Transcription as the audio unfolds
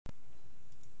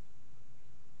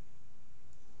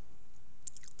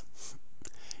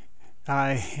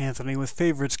Hi, Anthony with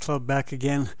Favorites Club back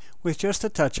again with just a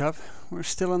touch-up. We're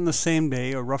still on the same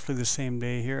day, or roughly the same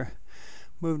day here.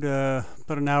 Moved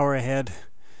about an hour ahead.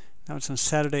 Now it's on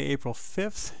Saturday, April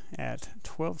 5th at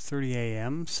 12:30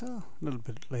 a.m., so a little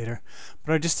bit later.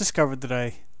 But I just discovered that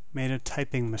I made a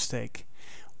typing mistake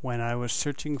when I was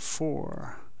searching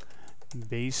for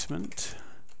basement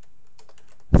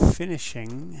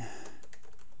finishing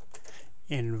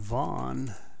in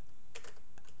Vaughan.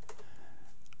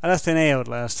 I left an A out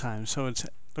last time, so it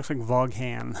looks like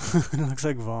Vaughan. It looks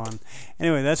like Vaughan.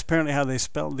 Anyway, that's apparently how they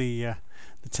spelled the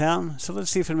town. So let's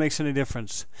see if it makes any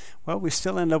difference. Well, we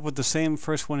still end up with the same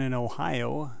first one in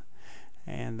Ohio,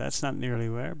 and that's not nearly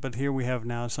where. But here we have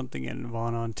now something in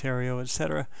Vaughan, Ontario,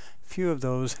 etc. Few of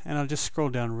those, and I'll just scroll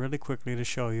down really quickly to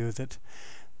show you that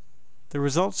the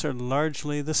results are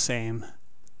largely the same.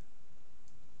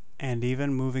 And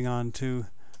even moving on to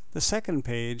the second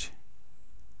page,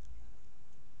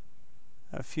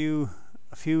 a few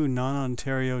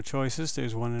non-Ontario choices.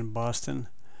 There's one in Boston,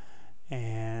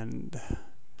 and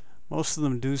most of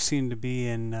them do seem to be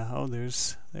in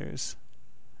there's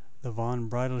the Vaughan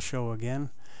Bridal Show again.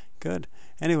 Good.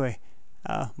 Anyway,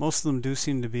 most of them do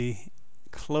seem to be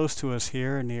close to us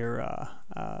here near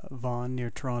Vaughan,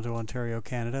 near Toronto, Ontario,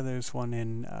 Canada. There's one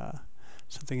in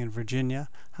something in Virginia.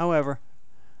 However,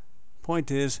 point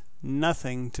is,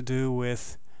 nothing to do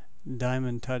with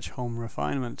Diamond Touch Home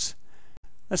Refinements.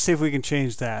 Let's see if we can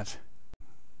change that.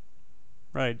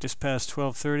 Right, just past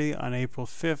 12:30 on April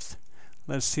 5th.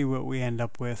 Let's see what we end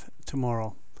up with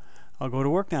tomorrow. I'll go to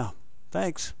work now.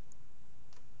 Thanks.